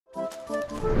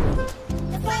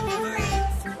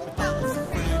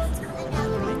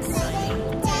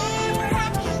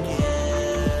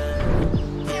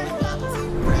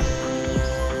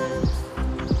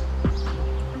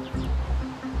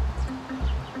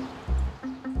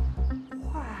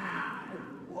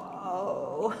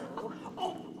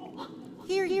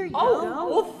Oh,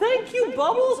 well, thank you,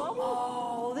 Bubbles.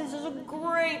 Oh, this is a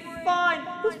great find.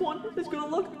 This one is going to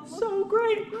look so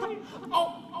great.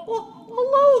 Oh, well,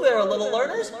 hello there, little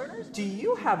learners. Do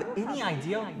you have any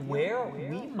idea where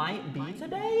we might be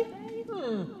today?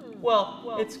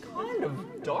 Well, it's kind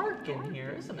of dark in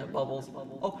here, isn't it, Bubbles?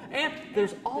 Oh, and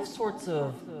there's all sorts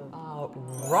of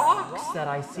rocks that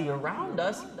I see around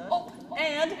us. Oh,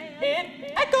 and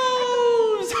it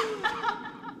echoes!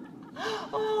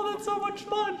 Oh, that's so much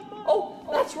fun. Oh,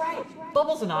 that's right.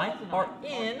 Bubbles and I are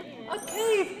in a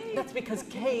cave. That's because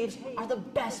caves are the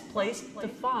best place to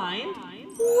find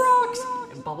rocks.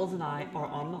 And Bubbles and I are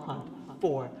on the hunt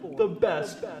for the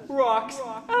best rocks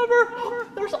ever.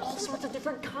 There's all sorts of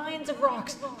different kinds of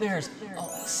rocks. There's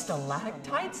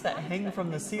stalactites that hang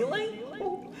from the ceiling.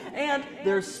 And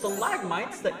there's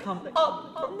stalagmites that come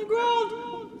up from the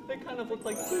ground. They kind of look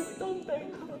like teeth, don't they?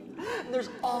 And there's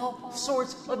all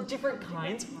sorts of different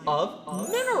kinds of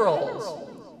minerals.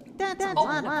 That's a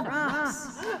lot of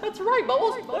rocks. That's right,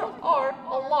 Bubbles. There are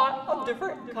a lot of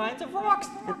different kinds of rocks.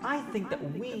 And I think that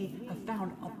we have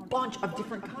found a bunch of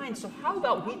different kinds. So how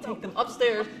about we take them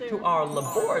upstairs to our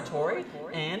laboratory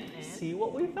and see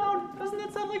what we found? Doesn't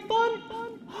that sound like fun?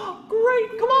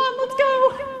 Great, come on, let's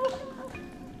go.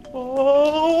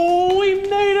 Oh, we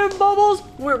made it, Bubbles!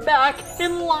 We're back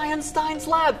in Lionstein's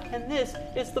lab, and this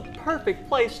is the perfect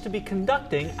place to be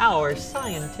conducting our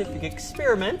scientific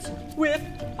experiments with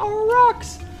our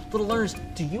rocks. Little learners,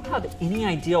 do you have any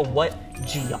idea what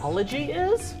geology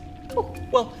is? Oh,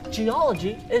 well,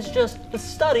 geology is just the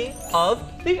study of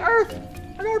the Earth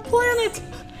and our planet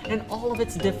and all of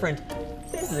its different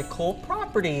physical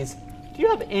properties. Do you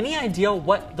have any idea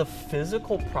what the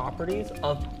physical properties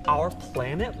of our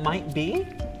planet might be?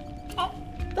 Oh,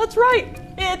 that's right,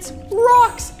 it's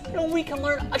rocks! And we can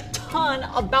learn a ton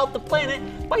about the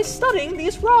planet by studying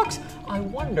these rocks. I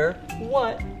wonder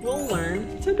what we'll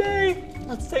learn today.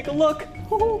 Let's take a look.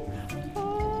 Oh,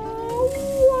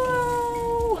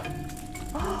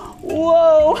 wow!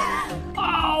 Whoa!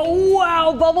 Oh,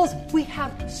 wow, Bubbles! We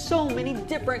have so many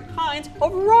different kinds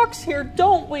of rocks here,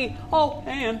 don't we? Oh,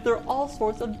 and they're all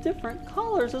sorts of different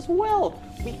colors as well.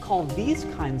 We call these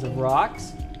kinds of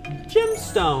rocks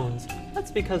gemstones.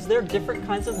 That's because they're different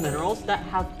kinds of minerals that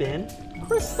have been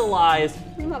crystallized.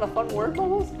 Isn't that a fun word,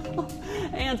 Bubbles?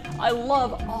 And I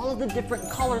love all of the different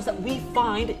colors that we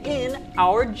find in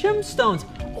our gemstones.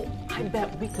 Oh, I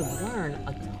bet we could learn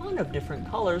a ton of different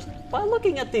colors by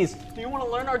looking at these. Do you want to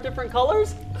learn our different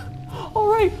colors?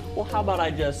 All right, well, how about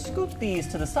I just scoop these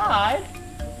to the side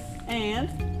and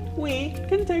we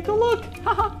can take a look.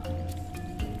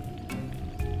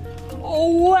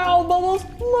 Oh, wow, Bubbles,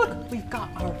 look, we've got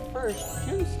our first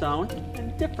gemstone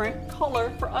in different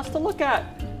color for us to look at.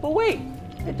 But wait,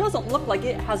 it doesn't look like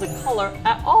it has a color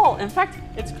at all. In fact,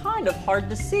 it's kind of hard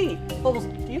to see. Bubbles,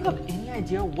 do you have any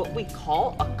idea what we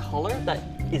call a color that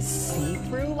is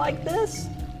see-through like this?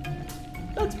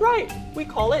 That's right, we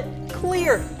call it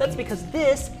clear. That's because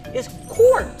this is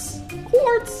quartz.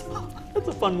 Quartz, that's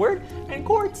a fun word. And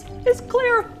quartz is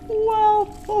clear.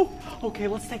 Wow. Oh, okay,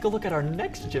 let's take a look at our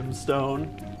next gemstone.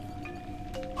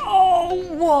 Oh,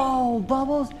 whoa,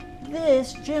 Bubbles.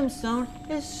 This gemstone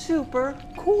is super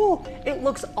cool. It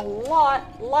looks a lot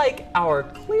like our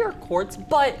clear quartz,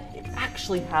 but it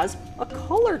actually has a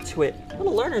color to it.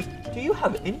 Little learners, do you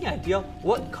have any idea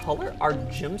what color our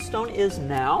gemstone is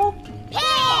now?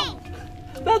 Pink!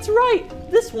 That's right,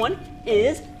 this one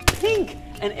is pink.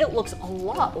 And it looks a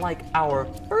lot like our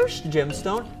first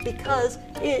gemstone because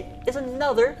it is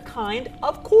another kind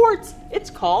of quartz. It's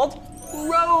called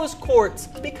rose quartz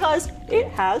because it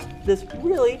has this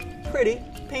really pretty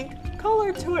pink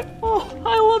color to it. Oh,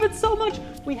 I love it so much.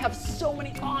 We have so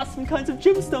many awesome kinds of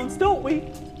gemstones, don't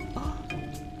we?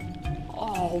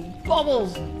 Oh,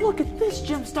 Bubbles, look at this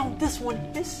gemstone. This one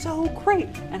is so great.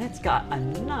 And it's got a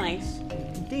nice,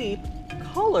 deep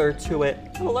color to it.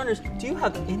 Little learners, do you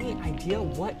have any idea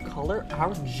what color our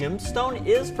gemstone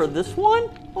is for this one?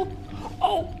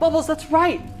 Oh, Bubbles, that's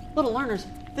right. Little learners,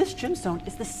 this gemstone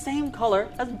is the same color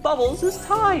as Bubbles'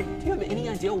 tie. Do you have any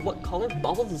idea what color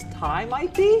Bubbles' tie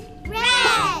might be?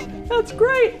 Red! That's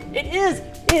great. It is.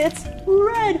 It's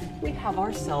red. We have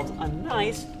ourselves a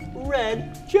nice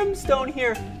red gemstone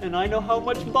here. And I know how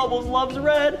much Bubbles loves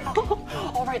red.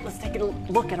 All right, let's take a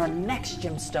look at our next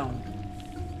gemstone.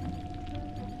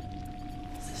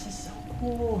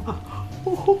 Whoa.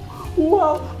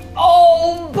 Whoa.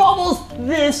 Oh, Bubbles!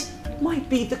 This might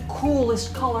be the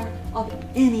coolest color of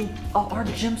any of our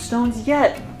gemstones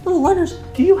yet. Little learners,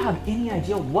 do you have any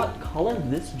idea what color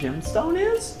this gemstone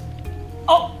is?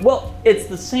 Oh, well, it's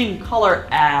the same color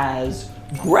as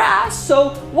grass. So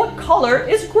what color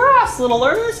is grass, little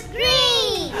learners?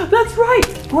 Green. That's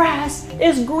right, grass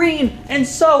is green, and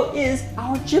so is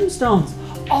our gemstones.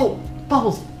 Oh,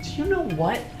 Bubbles, do you know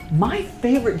what? My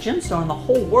favorite gemstone in the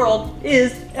whole world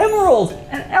is emerald,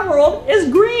 and emerald is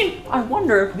green. I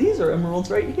wonder if these are emeralds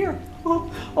right here.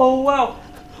 Oh wow,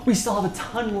 we still have a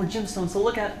ton more gemstones to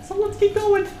look at, so let's keep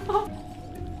going.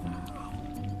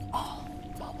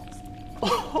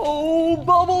 Oh,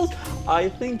 Bubbles, I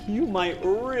think you might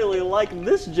really like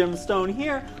this gemstone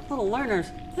here. Little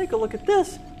learners, take a look at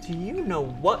this. Do you know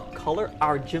what color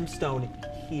our gemstone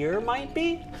here might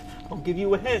be? I'll give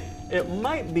you a hint. It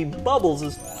might be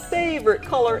Bubbles' favorite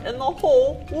color in the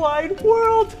whole wide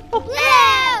world. Blue.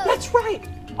 That's right.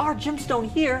 Our gemstone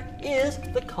here is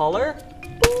the color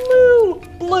blue.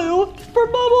 Blue for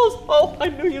Bubbles. Oh, I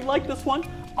knew you'd like this one.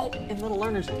 Oh, and little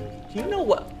learners, do you know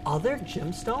what other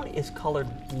gemstone is colored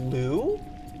blue?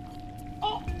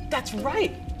 Oh, that's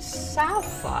right,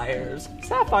 sapphires.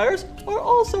 Sapphires are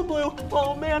also blue.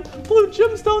 Oh man, blue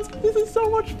gemstones, this is so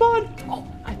much fun. Oh,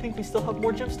 I think we still have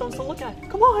more gemstones to look at.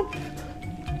 Come on.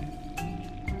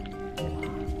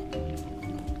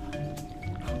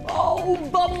 Oh,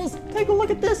 Bubbles, take a look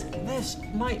at this. This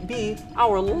might be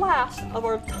our last of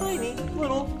our tiny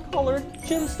little colored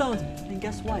gemstones. And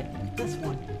guess what? This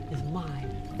one is my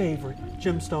favorite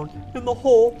gemstone in the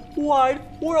whole wide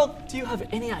world. Do you have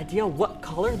any idea what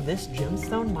color this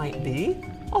gemstone might be?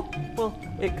 Oh, well,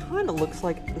 it kind of looks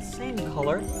like the same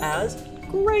color as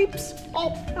grapes.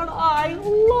 Oh, and I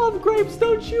love grapes,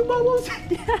 don't you, Bubbles?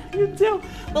 Yeah, you do.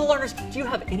 Little learners, do you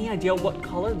have any idea what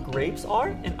color grapes are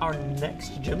in our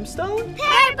next gemstone?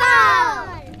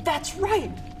 Purple. That's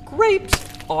right. Grapes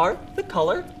are the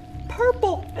color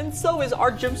purple, and so is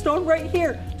our gemstone right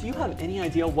here. Do you have any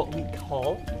idea what we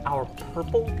call our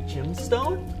purple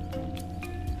gemstone?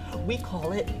 We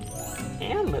call it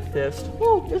amethyst.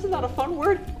 Oh, isn't that a fun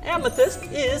word? Amethyst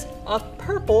is a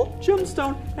purple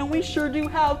gemstone, and we sure do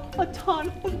have a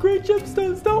ton of great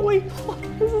gemstones, don't we? Oh,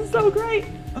 this is so great.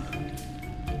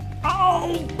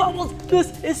 Oh, Bubbles,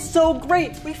 this is so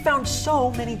great. We found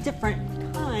so many different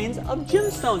kinds of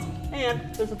gemstones, and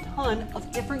there's a ton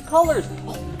of different colors.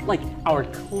 Oh, like our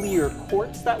clear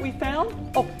quartz that we found.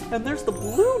 Oh, and there's the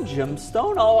blue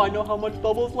gemstone. Oh, I know how much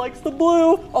Bubbles likes the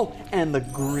blue. Oh, and the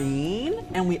green.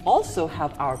 And we also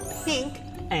have our pink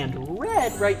and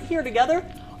red right here together.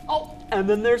 Oh, and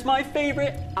then there's my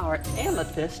favorite, our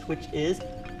amethyst, which is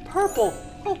purple.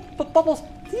 Oh, but Bubbles,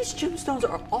 these gemstones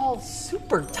are all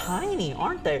super tiny,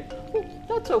 aren't they? Well,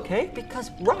 that's okay,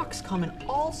 because rocks come in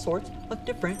all sorts of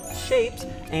different shapes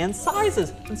and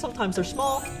sizes. And sometimes they're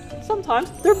small,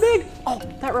 sometimes they're big. Oh,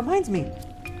 that reminds me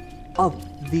of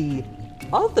the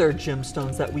other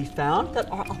gemstones that we found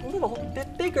that are a little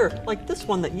bit bigger, like this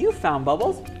one that you found,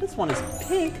 Bubbles. This one is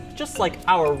pink, just like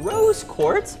our rose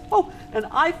quartz. Oh, and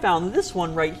I found this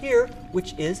one right here,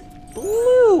 which is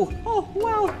blue. Oh,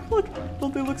 wow, look,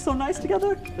 don't they look so nice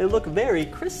together? They look very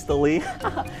crystally.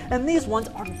 And these ones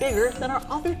are bigger than our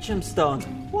other gemstones.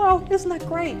 Wow, isn't that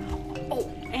great?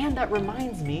 Oh, and that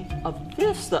reminds me of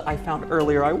this that I found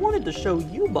earlier. I wanted to show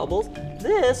you, Bubbles.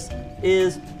 This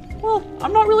is, well,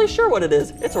 I'm not really sure what it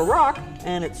is. It's a rock,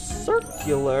 and it's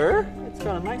circular. It's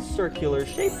got a nice circular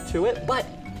shape to it, but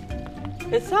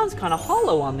it sounds kind of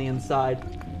hollow on the inside.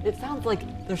 It sounds like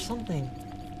there's something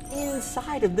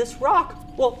inside of this rock.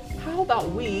 Well, how about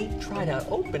we try to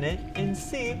open it and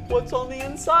see what's on the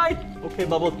inside? Okay,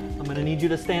 Bubbles, I'm gonna need you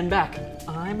to stand back.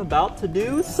 I'm about to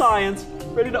do science.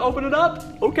 Ready to open it up?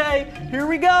 Okay, here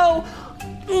we go.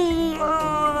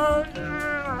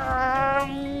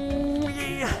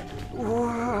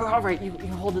 All right, you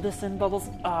hold this in, Bubbles,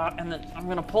 and then I'm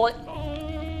gonna pull it.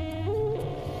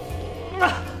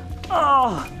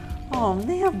 Oh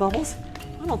man, Bubbles.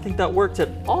 I don't think that worked at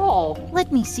all.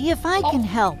 Let me see if I can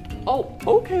help. Oh,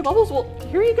 okay, Bubbles. Well,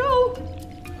 here you go.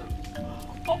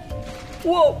 Oh,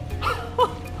 whoa.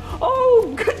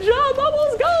 Oh, good job,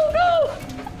 Bubbles. Go,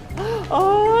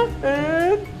 go.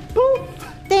 And poof.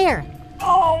 There.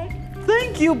 Oh,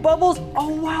 thank you, Bubbles. Oh,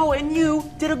 wow, and you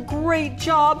did a great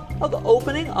job of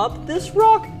opening up this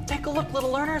rock. Take a look,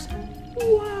 little learners.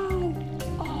 Wow.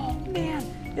 Oh, man.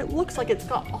 It looks like it's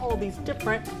got all of these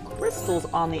different crystals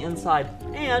on the inside.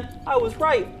 And I was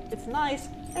right, it's nice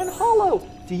and hollow.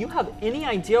 Do you have any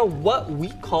idea what we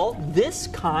call this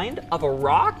kind of a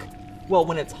rock? Well,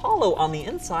 when it's hollow on the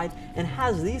inside and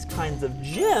has these kinds of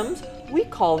gems, we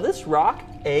call this rock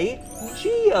a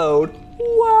geode.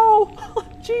 Wow,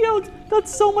 geodes.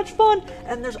 That's so much fun.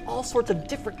 And there's all sorts of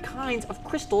different kinds of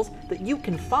crystals that you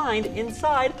can find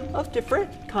inside of different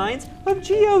kinds of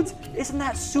geodes. Isn't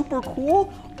that super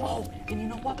cool? Oh, and you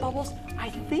know what, Bubbles? I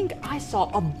think I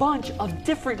saw a bunch of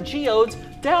different geodes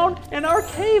down in our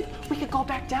cave. We could go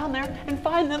back down there and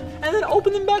find them and then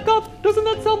open them back up. Doesn't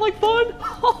that sound like fun?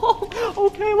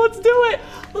 Okay, let's do it.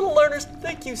 Little learners,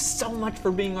 thank you so much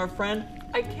for being our friend.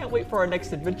 I can't wait for our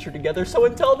next adventure together. So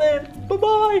until then,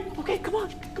 bye-bye. Okay, come on,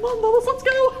 Bubbles, let's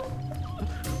go.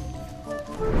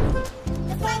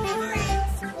 The fun never